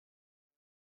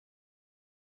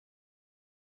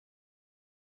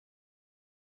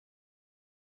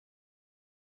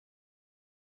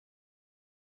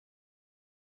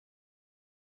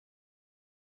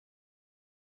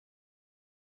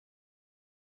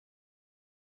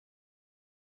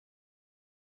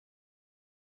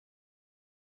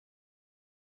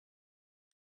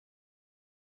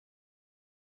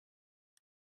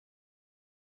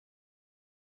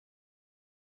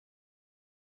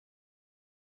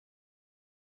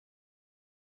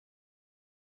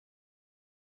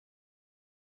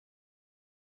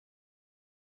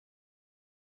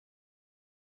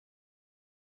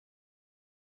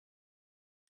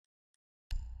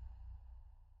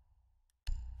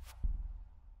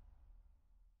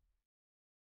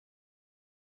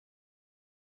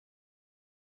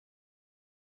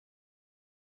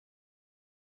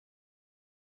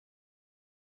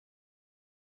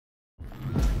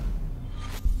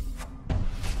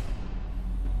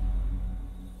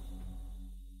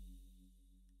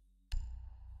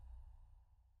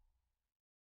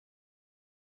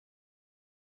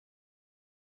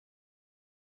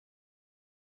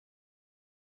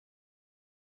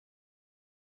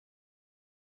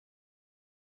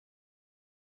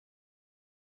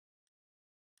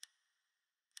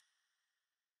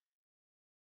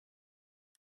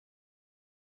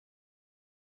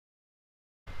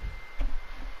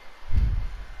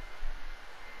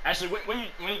Actually, when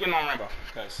you getting on Rainbow?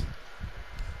 Cause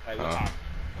like what time?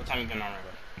 What time you getting on Rainbow?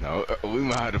 No, we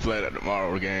might have to play that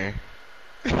tomorrow game.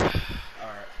 All right.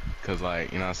 Cause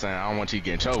like, you know what I'm saying, I don't want you to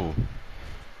get in trouble.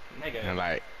 Nigga. And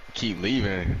like, keep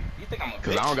leaving. You think I'm a bitch?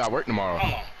 Cause I don't got work tomorrow.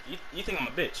 Hold on. You think I'm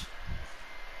a bitch?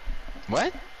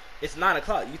 What? It's 9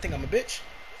 o'clock. You think I'm a bitch?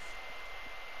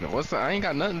 No, I ain't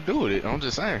got nothing to do with it. I'm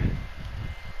just saying.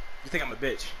 You think I'm a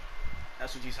bitch?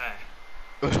 That's what you saying.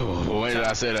 When did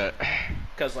I say that?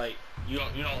 Cause like you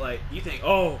don't like you think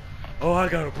oh I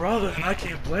got a brother and I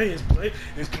can't play his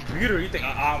computer. You think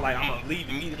I'm gonna leave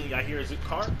immediately. I hear his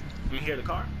car. I'm gonna hear the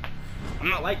car. I'm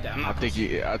not like that. I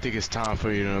think it's time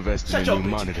for you to invest in a new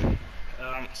monitor.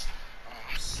 I'm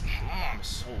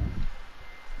so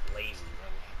lazy,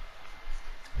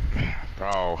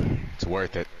 bro. It's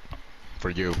worth it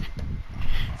for you.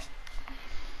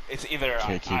 It's either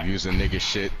can't keep using nigga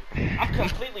shit. I'm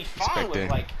completely fine with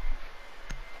like.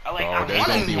 Bro, there's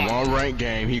gonna be one ranked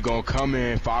game. He gonna come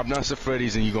in 5 Nights at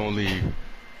Freddy's and you gonna leave.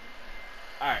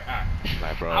 Alright.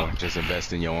 Like, bro, just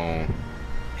invest in your own.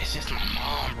 It's just my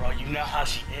mom, bro. You know how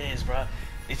she is, bro.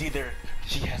 It's either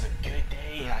she has a good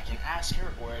day and I can ask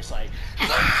her, or it's like,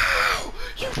 no,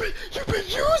 you've been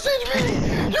using me.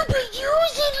 You've been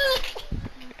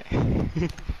using me.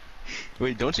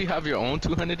 Wait, don't you have your own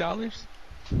 $200?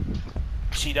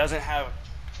 She doesn't have,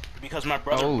 because my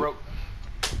brother broke.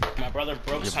 My brother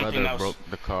broke something Your that brother broke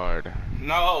the card.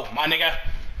 No, my nigga. I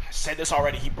said this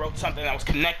already. He broke something that was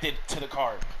connected to the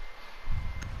card.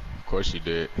 Of course you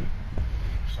did.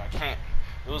 So I can't.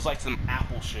 It was like some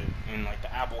Apple shit, and like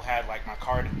the Apple had like my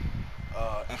card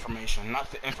information, not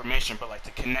the information, but like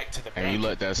to connect to the bank. And you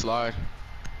let that slide?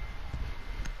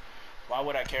 Why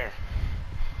would I care?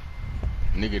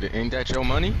 Nigga, ain't that your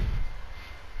money?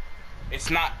 It's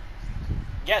not.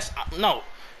 Yes, no.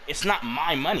 It's not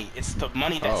my money. It's the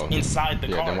money that's inside the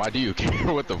card. Yeah, then why do you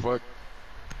care? What the fuck?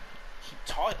 He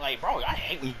taught like, bro, I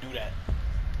hate when you do that.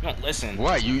 You don't listen.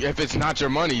 What? If it's not your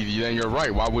money, then you're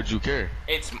right. Why would you care?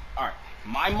 It's alright.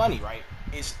 My money, right,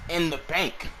 is in the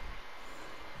bank.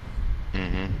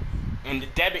 In the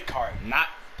debit card, not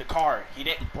the card. He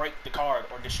didn't break the card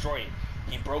or destroy it.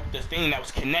 He broke the thing that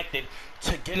was connected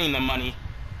to getting the money,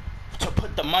 to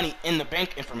put the money in the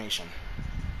bank information.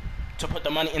 To put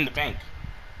the money in the bank.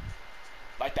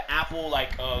 Like the Apple,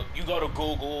 like you go to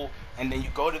Google and then you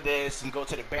go to this and go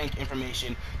to the bank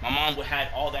information. My mom would have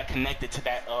all that connected to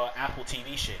that Apple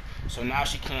TV shit. So now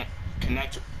she can't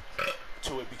connect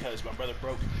to it because my brother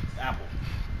broke the Apple.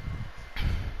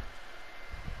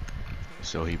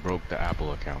 So he broke the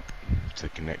Apple account to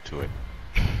connect to it.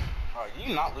 Alright,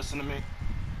 you not listen to me?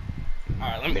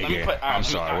 Alright, let me put. I'm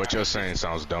sorry, what you're saying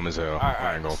sounds dumb as hell.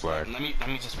 I ain't gonna flag. Let me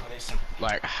just put it simple.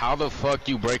 Like, how the fuck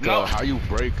you break how you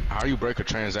break a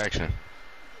transaction?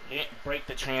 He didn't break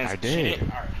the transaction. I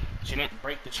did. She didn't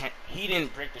break the he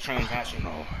didn't break the transaction.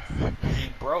 No. He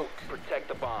broke. Protect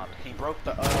the bomb. He broke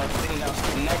the thing that was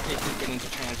connected to getting the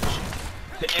transition.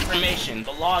 The information,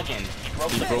 the login. He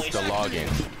broke the login.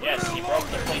 Yes, he broke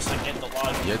the place to get the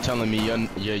login. You're telling me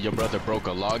your brother broke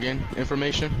a login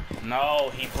information?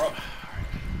 No, he broke.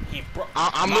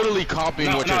 I'm literally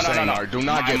copying what you're saying, Art. Do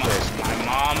not get pissed. My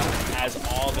mom has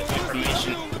all the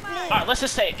information. Alright, let's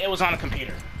just say it was on a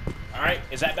computer. Alright,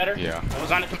 is that better? Yeah. It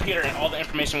was on a computer and all the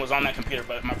information was on that computer,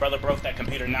 but my brother broke that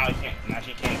computer, now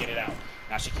she can't get it out.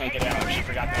 Now she can't get it out, she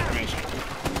forgot the information.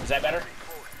 Is that better?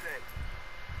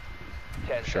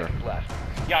 10 sure. seconds left.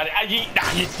 Yeah,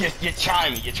 you're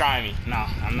trying me. No,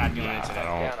 I'm not doing it today.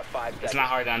 Down to 5 seconds. It's not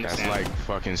hard to understand. That's like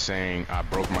fucking saying I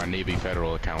broke my Navy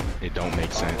Federal account. It don't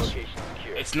make sense.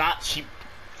 It's not,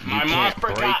 my mom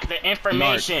forgot the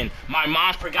information. My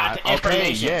mom forgot the information.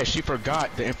 Okay, yeah, she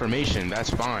forgot the information. That's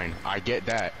fine. I get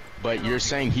that. But you're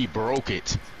saying he broke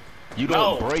it. You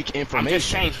don't break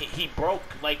information. I'm just saying he broke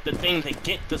like the thing to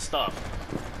get the stuff.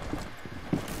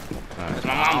 Because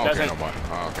my mom doesn't. I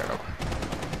don't care no more.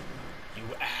 You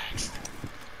asked.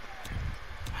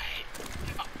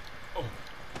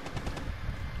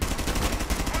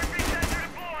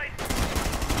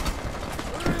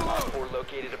 Or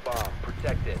located a bomb.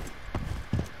 Protect it.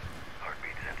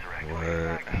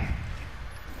 Word.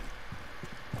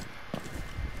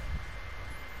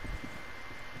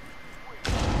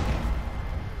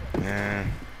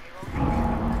 Man,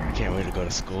 I can't wait to go to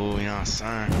school, you know what I'm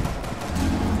saying?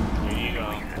 Here you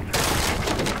go.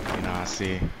 You know, I want to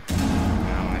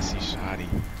see Shotty.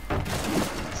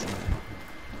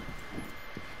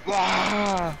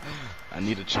 Wow! I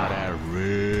need to try that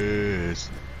wrist.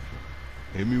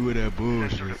 Hit me with that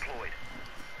bullshit.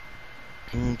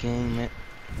 Okay, man.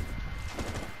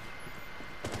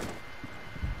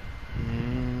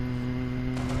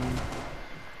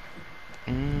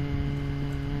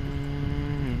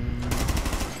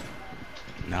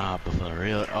 Nah, but for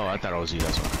real. Oh, I thought it was you.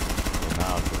 That's why. But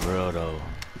nah, for real though.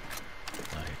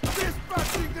 Like,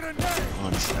 I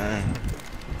understand.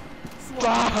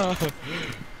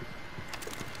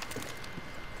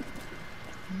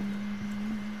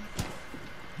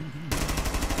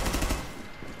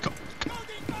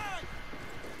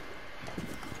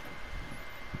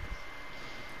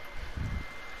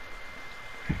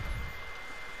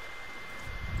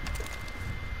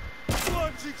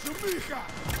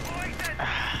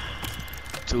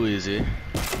 Too easy.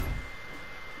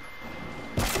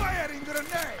 Firing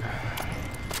grenade.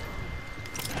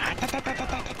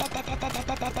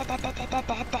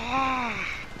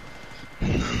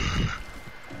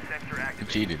 You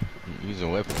cheated. You using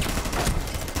a weapon.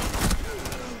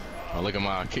 Oh, look at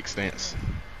my kick stance.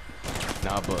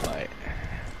 Nah, but like,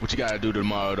 what you gotta do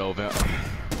tomorrow though, Vamp? Let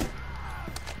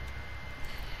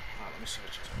me see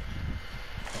what you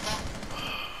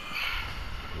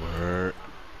Word.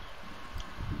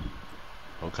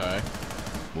 Okay.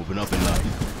 Moving up in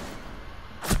life.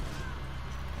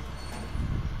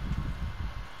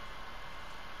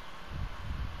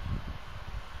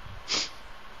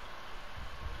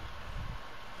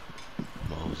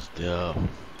 Most deaf.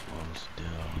 Most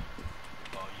deaf.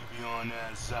 Oh, you be on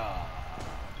that side.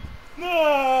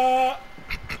 No.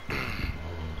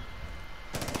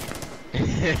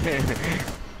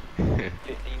 15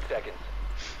 seconds.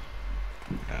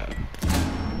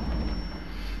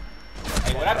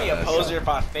 Hey, would I be a poser if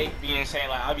I fake being saying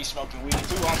like I be smoking weed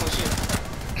too on some shit?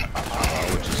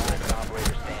 What you say? Last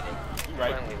operator standing. You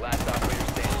right. Friendly, last operator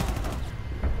standing.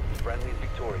 Friendly is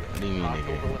victorious. What do you mean, Hostiles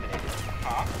nigga? eliminated.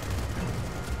 Huh?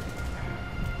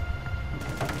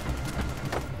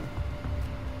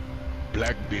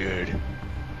 Blackbeard.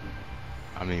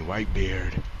 I mean,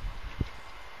 Whitebeard.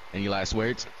 Any last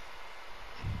words?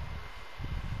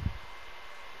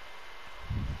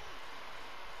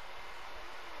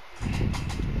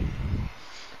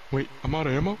 Wait, I'm out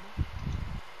of ammo?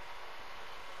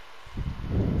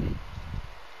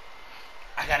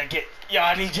 I gotta get. Yo,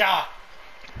 I need y'all.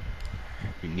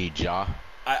 You need jaw.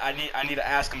 I need to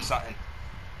ask him something.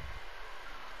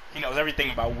 He knows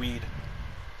everything about weed.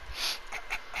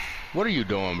 What are you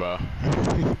doing, bro?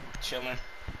 Chilling.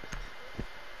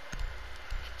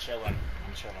 Chilling.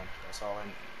 I'm chilling. That's all I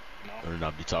know. Better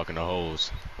not be talking to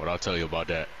hoes. What I'll tell you about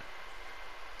that.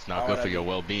 It's not Why good would for I your be-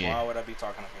 well-being. Why would I be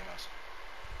talking to females?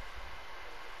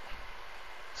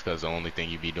 It's because the only thing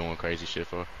you be doing crazy shit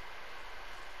for.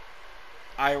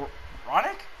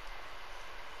 Ironic?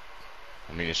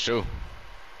 I mean, it's true.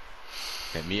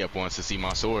 Hit me up once to see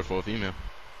my sword for a female.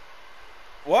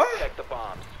 What? Protect the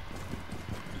bombs.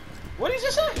 What did you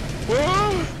just say?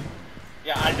 Whoa!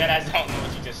 Yeah, I don't know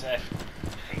what you just said.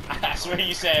 I swear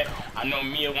you said, I know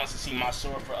Mia wants to see my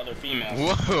sword for other females.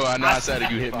 Whoa! I know I said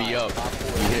you hit me up.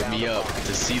 You hit me up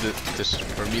to see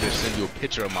for me to send you a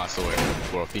picture of my sword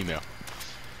for a female.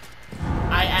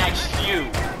 I asked you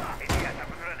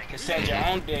to send your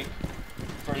own dick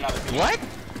for another female. What?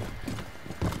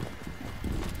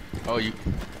 Oh, you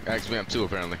asked me up too,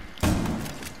 apparently.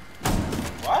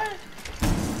 What?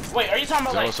 Wait, are you talking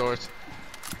about Zero like... swords?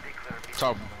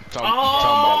 Talking Oh!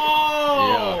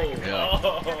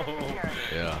 about.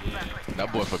 Yeah. Yeah.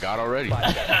 That boy forgot already. I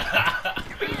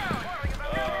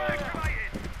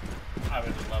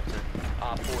really loved her.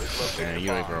 Man, you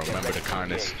don't even remember the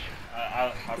kindness.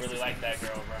 I really like that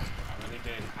girl, bro. I really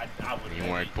did. I would. You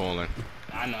weren't pulling.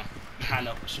 I know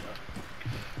for sure.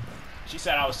 She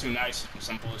said I was too nice for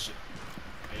some bullshit.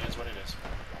 It is what it is.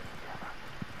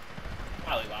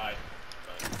 Probably lied.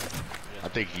 But I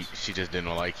think she just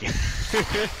didn't like you.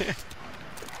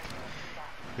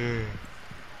 you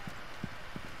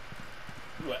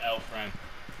an L friend.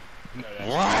 You know that.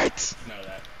 What? You know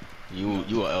that.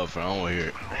 You a elf, I don't want to hear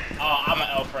it. Oh, I'm an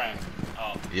L friend.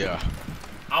 Oh. Yeah.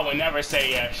 I would never say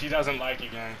yeah. She doesn't like you,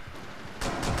 gang.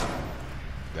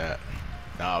 That.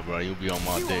 Nah, bro, you be on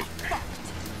my dick.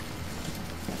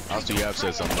 Also, you have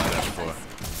said something like that before.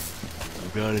 You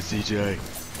got it, CJ.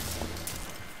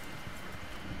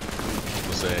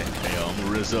 People say, hey, I'm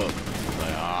gonna rizz up.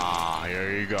 Like, ah,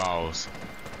 here he goes.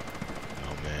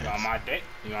 Oh, man. You on my dick?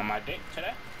 You on my dick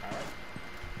today? Alright.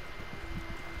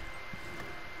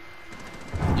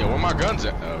 Yo, where my guns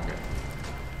at? Oh, okay.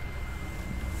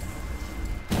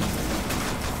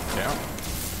 Yeah.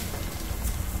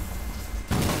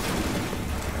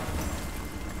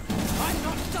 I'm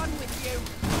not done with you.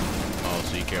 Oh,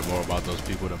 so you care more about those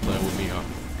people than playing with me, huh?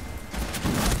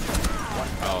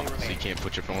 Oh, so you can't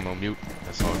put your phone on mute?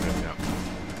 That's all good, yeah.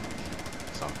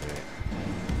 That's all good.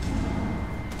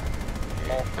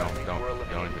 All friendlies were Don't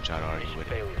eliminated. even try to argue Mission with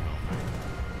it. failure.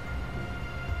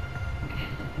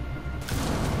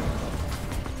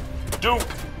 Duke.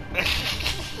 You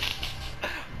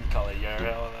call it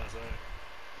URL, that's it.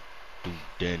 Dude,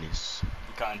 Dennis.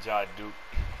 You can't judge Duke.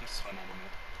 It's funny to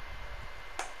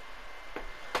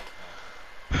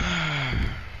me.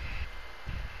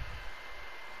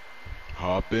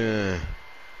 Hop in.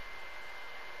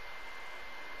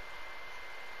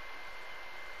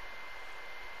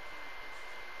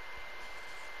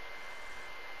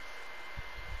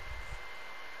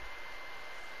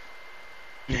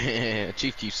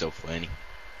 Chief Keef's so funny.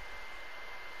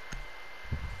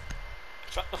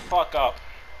 Shut the fuck up.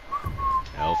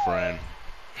 L friend.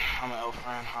 I'm an L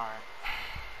friend, alright.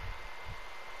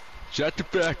 Shut the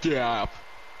fuck up.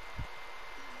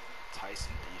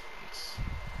 Tyson defense.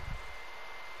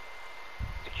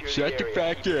 Secure Shut the area.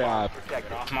 fuck Keep the bombs up. Get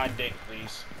protected. off my dick,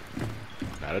 please.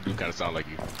 Nah, that do kind of sound like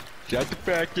you. Shut the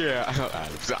fuck up.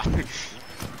 I'm sorry.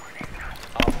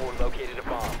 Op 4 located a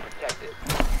bomb. Protect it.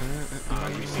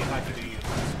 Let me see if I can do you.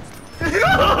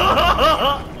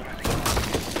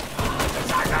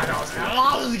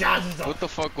 What the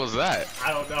fuck was that?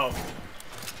 I don't know.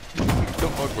 What the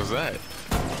fuck was that?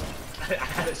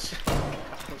 I was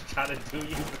trying to do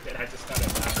you, but then I just started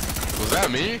laughing. Was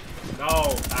that me?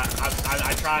 No,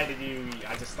 I tried to do.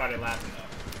 I just started laughing though.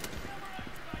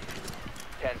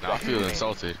 10 Nah, I seconds. feel remaining.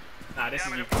 insulted. Nah, this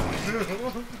is you. 5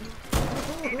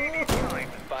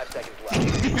 seconds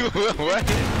left. What?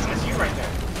 That's you right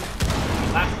there.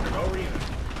 Laughing for no reason.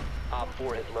 Op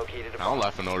 4 has located a I bomb. don't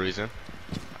laugh for no reason.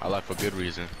 I laugh for good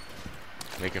reason.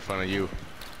 Making fun of you.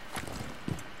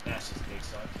 That's just big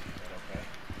suck.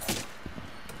 But okay.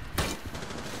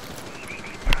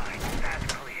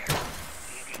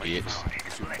 Bitch.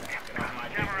 Get off my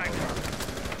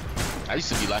dick. I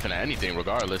used to be laughing at anything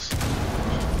regardless.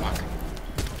 Fuck.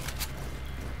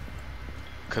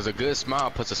 Cause a good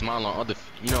smile puts a smile on other,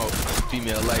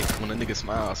 female life when a nigga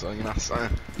smiles, so you know what I'm saying?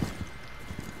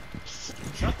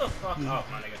 Shut the fuck up,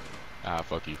 my nigga. Ah,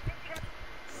 fuck you.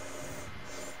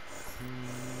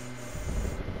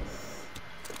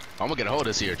 I'm gonna get a hold of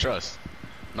this here, trust.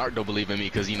 Narc don't believe in me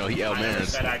cause he L I never mans.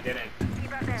 said I didn't. I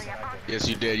said I didn't. Yes,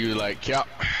 you did. You were like, Cap.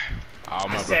 I I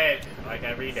remember. said like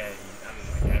every day. I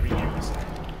mean like every year you said.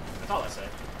 That's all I said.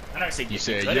 I never said You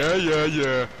said, couldn't.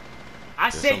 yeah. I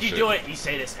some said you shit. do it. You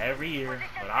say this every year,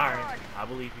 but alright, I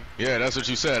believe you. Yeah, that's what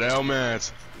you said, L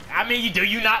mans. I mean, do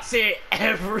you not say it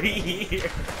every year?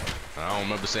 I don't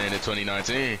remember saying it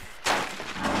 2019.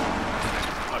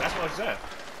 Oh, that's what I said.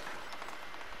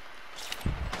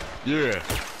 Yeah.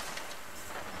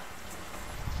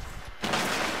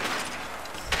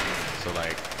 So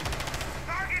like,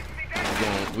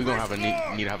 we gonna have a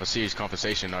need to have a serious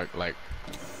conversation. Like,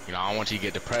 I don't want you to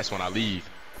get depressed when I leave.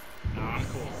 No, I'm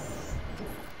cool.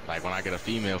 Like when I get a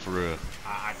female for real.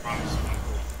 I promise you, I'm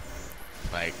cool.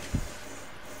 Like,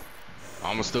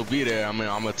 I'm gonna still be there. I mean,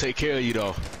 I'm gonna take care of you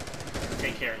though.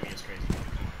 Take care of me, it's crazy.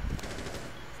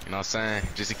 You know what I'm saying?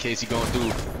 Just in case you going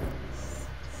through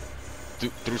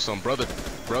some brother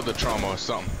trauma or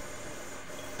something.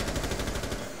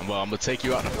 Well, I'm gonna take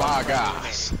you out to Five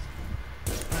Guys.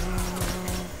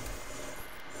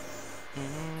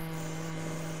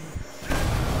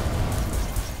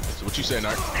 So what you say,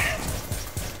 Narc?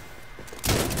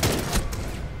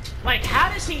 Like,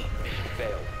 how does he?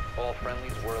 Failed. All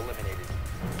friendlies were eliminated.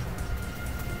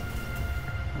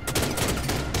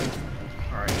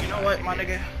 Alright, you know what, my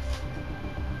nigga?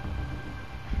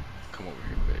 Come over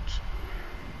here, bitch.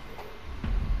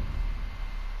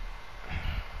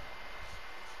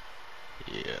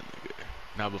 Yeah, nigga.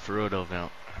 Nah, but for real though,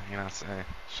 Val. You know what I'm saying?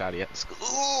 Shawty at the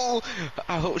school. Ooh,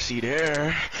 I hope she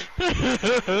there.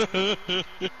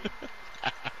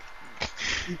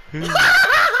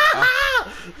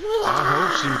 I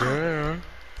hope she there.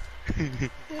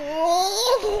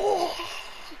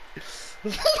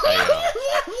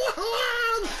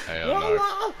 Hey,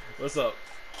 Narc. What's up?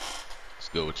 It's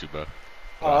good with you, bro.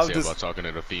 Oh, What I I'm say just- about talking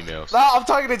to the females. No, I'm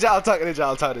talking to y'all. I'm talking to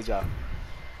y'all. I'm talking to y'all.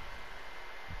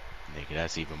 Nigga,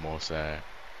 that's even more sad.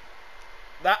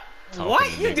 That Talking what?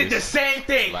 to You did the niggas. same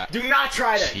thing. Do not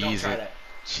try that. Don't try that.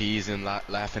 Cheesing,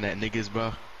 laughing at niggas,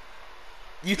 bro.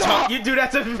 You talk. You do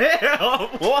that to me.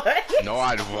 What? No,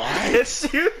 I what? Yes,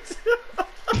 you do.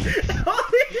 Don't even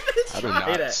I do try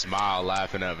not that. smile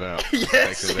laughing at them.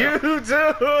 Yes, you do.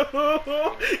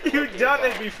 You've done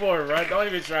it before, bro. Don't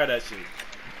even try that shit.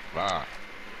 Wow.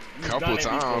 You've Couple done it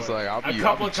times, before. like I'll be a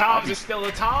couple I'll times be, is still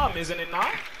a time, isn't it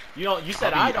not? You don't. You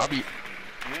said I don't. I'll be,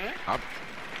 Yeah? I'll,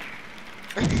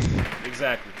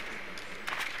 Exactly.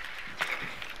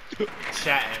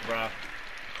 Chatting, bro.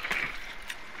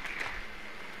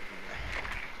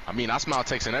 I mean, I smile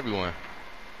texting everyone.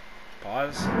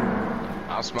 Pause.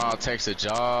 I smile texted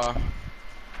Jaw,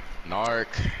 Narc,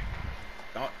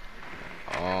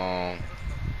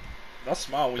 Don't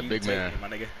smile when the you big take man. me, my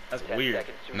nigga. That's 10 weird.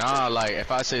 seconds to Nah, insertion. like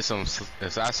if I say some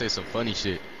funny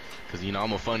shit, cause you know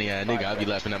I'm a funny ass nigga. I be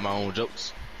laughing at my own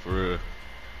jokes, for real.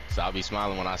 So I'll be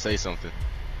smiling when I say something.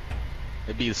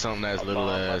 It be something as A little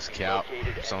bomb as must be cap,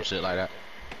 located and some shit like that.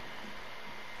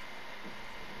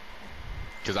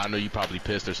 Cause I know you probably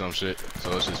pissed or some shit,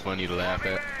 so it's just funny to laugh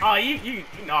at. Oh, you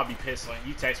know I'll be pissed when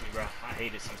you text me, bro. I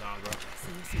hate it sometimes, bro.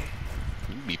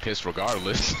 You be pissed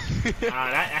regardless.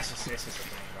 That's just a thing,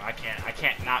 bro. I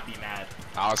can't not be mad.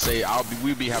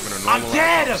 We be having a I'm normal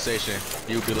dead! conversation.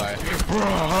 You'd be like, bro,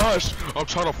 hush, I'm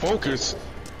trying to focus.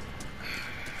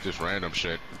 Just random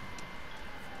shit.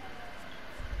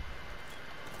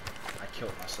 I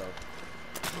killed myself.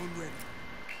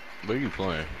 What are you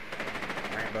playing?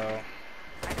 Rainbow.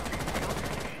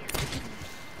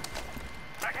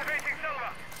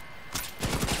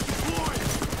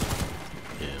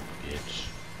 Yeah, bitch.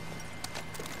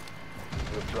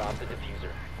 You have dropped the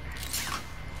diffuser.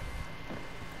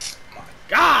 My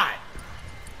God!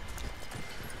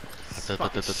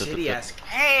 Fucking shitty ass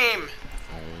game.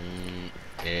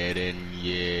 Eren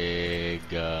Yeager.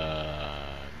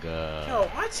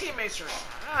 Yo, my teammates are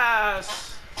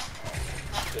ass.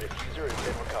 The diffuser has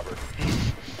been recovered.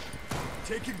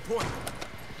 Taking point.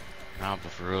 Nah,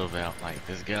 but for real, Val, like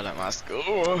this girl at my school.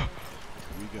 Here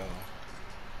we go.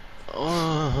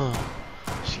 Oh,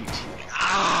 she.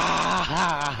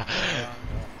 Ah!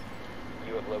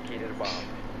 You have located a bomb.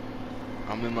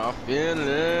 I'm in my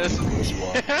feelings.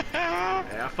 Hey,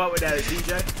 I fuck with that,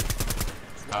 DJ.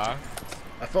 Huh?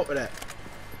 I fuck with that.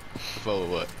 For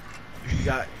what? You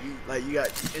got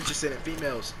interested in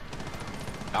females.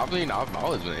 I mean, I've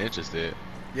always been interested.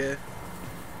 Yeah.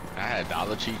 I had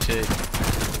Dollar Tree chick.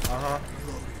 Uh-huh.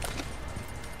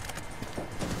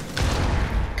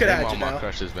 Could have All had my Janelle.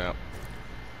 crushes, man.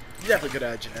 You definitely could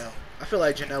have had Janelle. I feel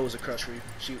like Janelle was a crush for you.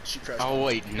 She crushed. Oh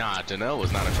wait, nah, Janelle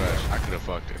was not a crush. I could have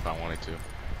fucked her if I wanted to.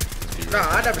 Nah,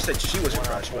 I never said she was a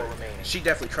crush, four but remaining. she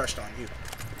definitely crushed on you.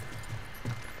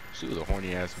 She was a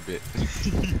horny ass bitch.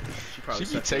 She probably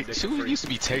She sucked your dick for free. used to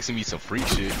be texting me some freak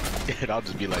shit, and I'll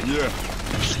just be like, yeah.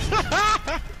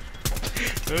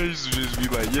 I used to just be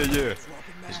like, yeah.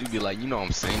 And she'd be like, you know,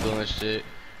 I'm single and shit.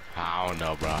 I don't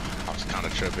know, bro. I was kind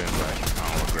of tripping, but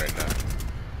I don't regret that.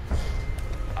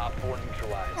 Op 4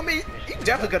 neutralized. I mean, you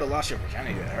definitely could have lost your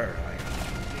virginity to her.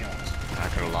 Like, be honest. I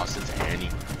could have lost it to Annie.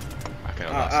 I could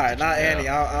have lost Alright, it to not Janelle. Annie.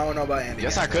 I don't know about Annie.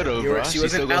 Yes, gang. I could have, You were- bro. She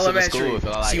was in still goes to the elementary. school. If,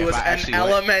 like, She if was I in actually went-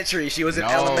 elementary. She was in No,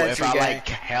 if elementary. I gang. like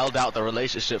held out the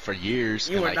relationship for years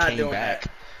You and were like not came doing back.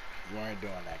 that. You weren't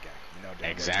doing that, gang. You know damn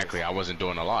well Exactly, you I wasn't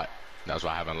doing a lot. That's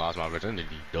why I haven't lost my virginity.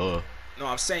 Duh. was. No,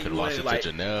 I'm saying Could've you lost wouldn't it to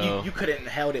like. Janelle. You couldn't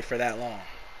held it for that long.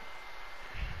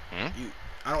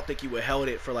 I don't think you would held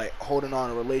it for like holding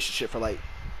on a relationship for like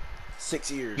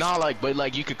 6 years. No,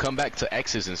 but you could come back to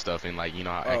exes and stuff, and like you know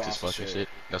how Oh, exes awesome fucking shit. shit.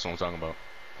 That's what I'm talking about.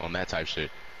 On that type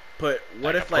shit. But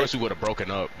what Like, if of course like we would have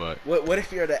broken up, but what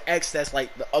if you're the ex that's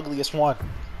like the ugliest one?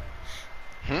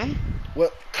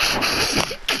 What?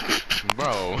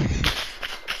 bro,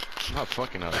 I'm not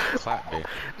fucking up. Clap, bitch.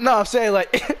 No, I'm saying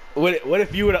like, what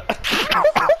if you were the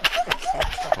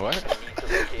What?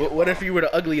 You need to locate a what if you were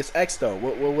the ugliest ex though?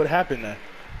 What would happen then?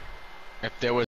 If there was